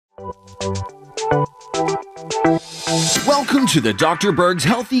Welcome to the Dr. Berg's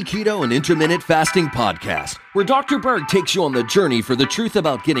Healthy Keto and Intermittent Fasting Podcast, where Dr. Berg takes you on the journey for the truth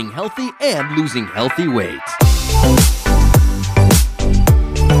about getting healthy and losing healthy weight.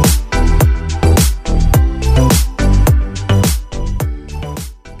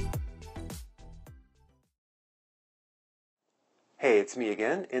 Hey, it's me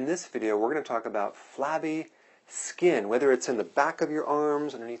again. In this video, we're going to talk about flabby skin, whether it's in the back of your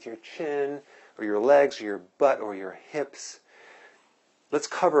arms, underneath your chin, or your legs, or your butt, or your hips. Let's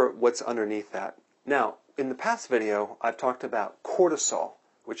cover what's underneath that. Now, in the past video, I've talked about cortisol,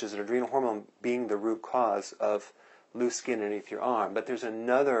 which is an adrenal hormone being the root cause of loose skin underneath your arm. But there's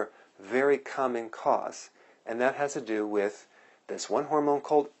another very common cause, and that has to do with this one hormone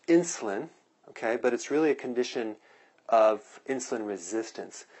called insulin, okay? But it's really a condition of insulin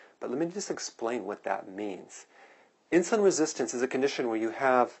resistance. But let me just explain what that means. Insulin resistance is a condition where you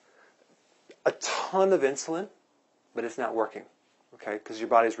have a ton of insulin, but it's not working, okay? Because your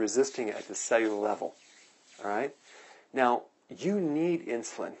body's resisting it at the cellular level, all right? Now, you need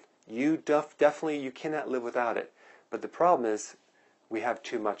insulin. You definitely, you cannot live without it. But the problem is we have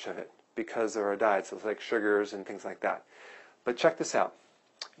too much of it because of our diet, so it's like sugars and things like that. But check this out.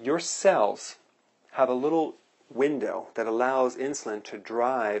 Your cells have a little window that allows insulin to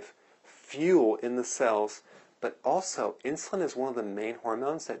drive fuel in the cells, but also insulin is one of the main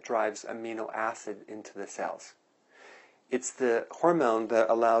hormones that drives amino acid into the cells. It's the hormone that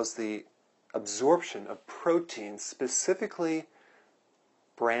allows the absorption of proteins, specifically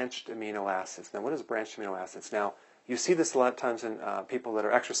branched amino acids. Now, what is branched amino acids? Now, you see this a lot of times in people that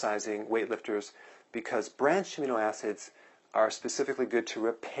are exercising, weightlifters, because branched amino acids are specifically good to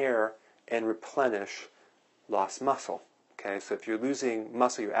repair and replenish lost muscle. Okay, so if you're losing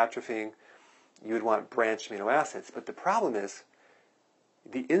muscle, you're atrophying, you would want branched amino acids. But the problem is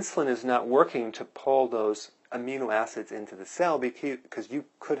the insulin is not working to pull those amino acids into the cell because you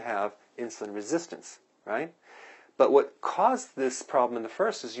could have insulin resistance, right? But what caused this problem in the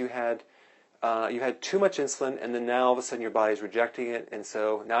first is you had too much insulin, and then now all of a sudden your body's rejecting it, and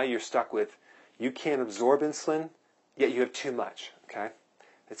so now you're stuck with you can't absorb insulin, yet you have too much. Okay.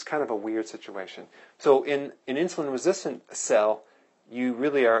 It's kind of a weird situation. So in an insulin-resistant cell, you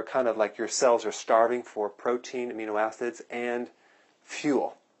really are kind of like your cells are starving for protein, amino acids, and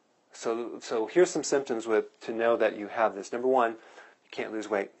fuel. So here's some symptoms to know that you have this. Number one, you can't lose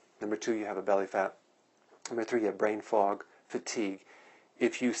weight. Number two, you have a belly fat. Number three, you have brain fog, fatigue.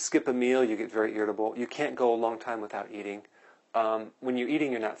 If you skip a meal, you get very irritable. You can't go a long time without eating. When you're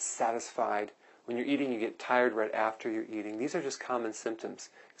eating, you're not satisfied. When you're eating, you get tired right after you're eating. These are just common symptoms.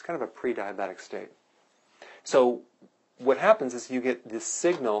 It's kind of a pre-diabetic state. So what happens is you get this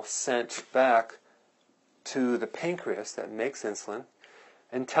signal sent back to the pancreas that makes insulin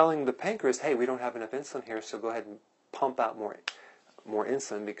and telling the pancreas, hey, we don't have enough insulin here, so go ahead and pump out more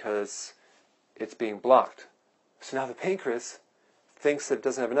insulin because it's being blocked. So now the pancreas thinks that it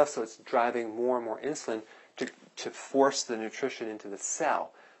doesn't have enough, so it's driving more and more insulin to force the nutrition into the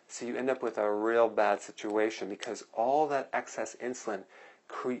cell. So you end up with a real bad situation because all that excess insulin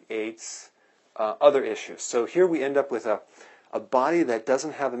creates other issues. So here we end up with a body that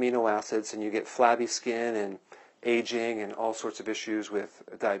doesn't have amino acids, and you get flabby skin and aging and all sorts of issues with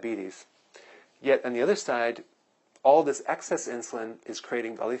diabetes. Yet on the other side, all this excess insulin is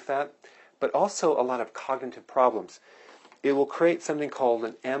creating belly fat, but also a lot of cognitive problems. It will create something called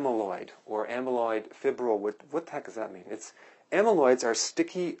an amyloid or amyloid fibril. What the heck does that mean? Amyloids are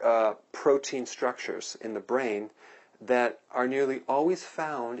sticky protein structures in the brain that are nearly always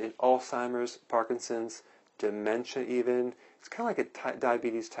found in Alzheimer's, Parkinson's, dementia even. It's kind of like a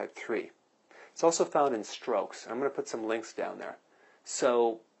diabetes type 3. It's also found in strokes. I'm going to put some links down there.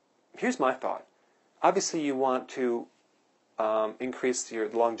 So here's my thought. Obviously you want to increase the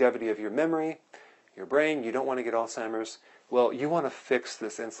longevity of your memory, your brain. You don't want to get Alzheimer's. Well, you want to fix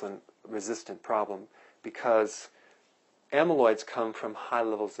this insulin-resistant problem because amyloids come from high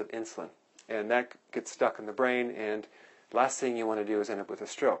levels of insulin, and that gets stuck in the brain, and the last thing you want to do is end up with a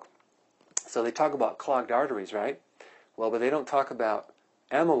stroke. So they talk about clogged arteries, right? Well, but they don't talk about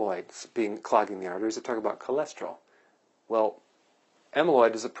amyloids clogging the arteries. They talk about cholesterol. Well,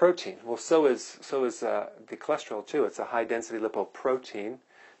 amyloid is a protein. Well, so is the cholesterol too. It's a high-density lipoprotein,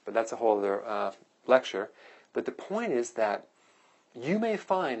 but that's a whole other lecture. But the point is that you may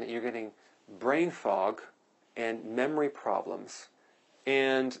find that you're getting brain fog and memory problems,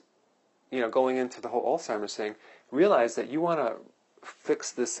 and going into the whole Alzheimer's thing, realize that you want to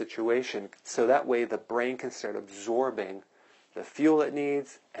fix this situation so that way the brain can start absorbing the fuel it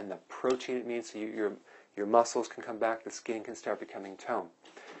needs and the protein it needs, so your muscles can come back, the skin can start becoming toned.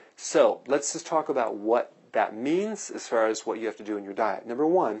 So let's just talk about what that means as far as what you have to do in your diet. Number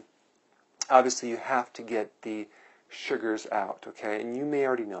one, obviously you have to get the sugars out, okay? And you may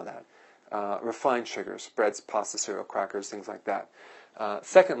already know that. Refined sugars, breads, pasta, cereal, crackers, things like that.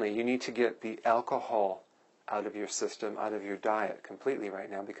 Secondly, you need to get the alcohol out of your system, out of your diet completely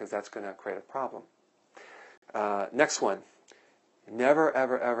right now, because that's going to create a problem. Next one, never,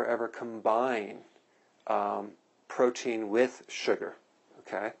 ever, ever, ever combine protein with sugar,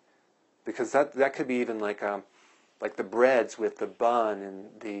 okay? Because that could be even like the breads with the bun and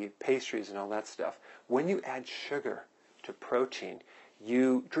the pastries and all that stuff. When you add sugar to protein,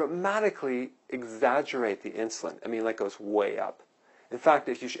 you dramatically exaggerate the insulin. I mean, like, goes way up. In fact,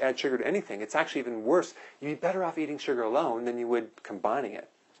 if you add sugar to anything, it's actually even worse. You'd be better off eating sugar alone than you would combining it.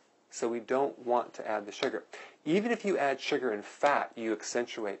 So we don't want to add the sugar. Even if you add sugar and fat, you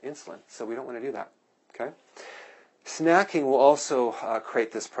accentuate insulin. So we don't want to do that. Okay? Snacking will also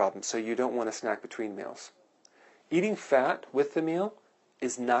create this problem. So you don't want to snack between meals. Eating fat with the meal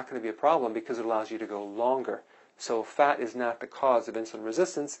is not going to be a problem because it allows you to go longer. So fat is not the cause of insulin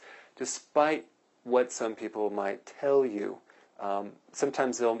resistance, despite what some people might tell you.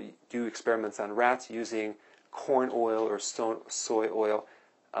 Sometimes they'll do experiments on rats using corn oil or soy oil.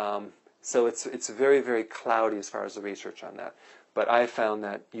 So it's very, very cloudy as far as the research on that. But I found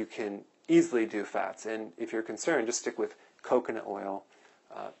that you can easily do fats. And if you're concerned, just stick with coconut oil,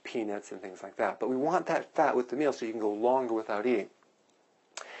 peanuts, and things like that. But we want that fat with the meal so you can go longer without eating.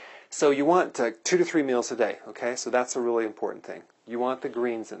 So you want 2 to 3 meals a day, okay? So that's a really important thing. You want the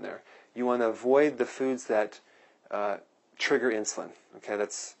greens in there. You want to avoid the foods that trigger insulin, okay?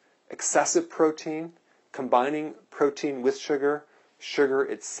 That's excessive protein, combining protein with sugar, sugar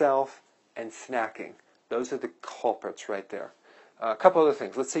itself, and snacking. Those are the culprits right there. A couple other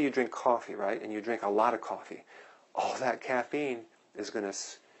things. Let's say you drink coffee, right? And you drink a lot of coffee. All that caffeine is going to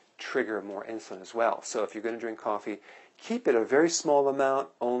trigger more insulin as well. So if you're going to drink coffee, keep it a very small amount,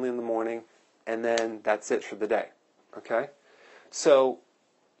 only in the morning, and then that's it for the day. Okay? So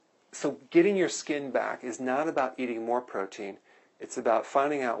getting your skin back is not about eating more protein. It's about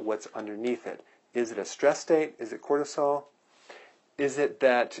finding out what's underneath it. Is it a stress state? Is it cortisol? Is it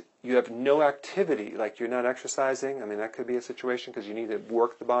that you have no activity, like you're not exercising? I mean, that could be a situation because you need to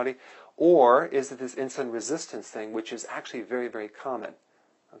work the body. Or is it this insulin resistance thing, which is actually very, very common?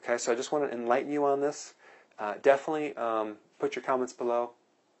 Okay, so I just want to enlighten you on this. Definitely put your comments below.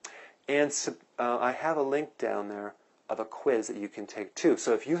 And I have a link down there of a quiz that you can take too.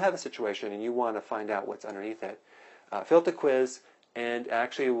 So if you have a situation and you want to find out what's underneath it, fill out the quiz, and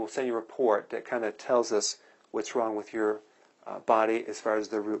actually we'll send you a report that kind of tells us what's wrong with your body as far as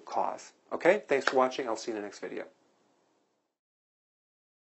the root cause. Okay, thanks for watching. I'll see you in the next video.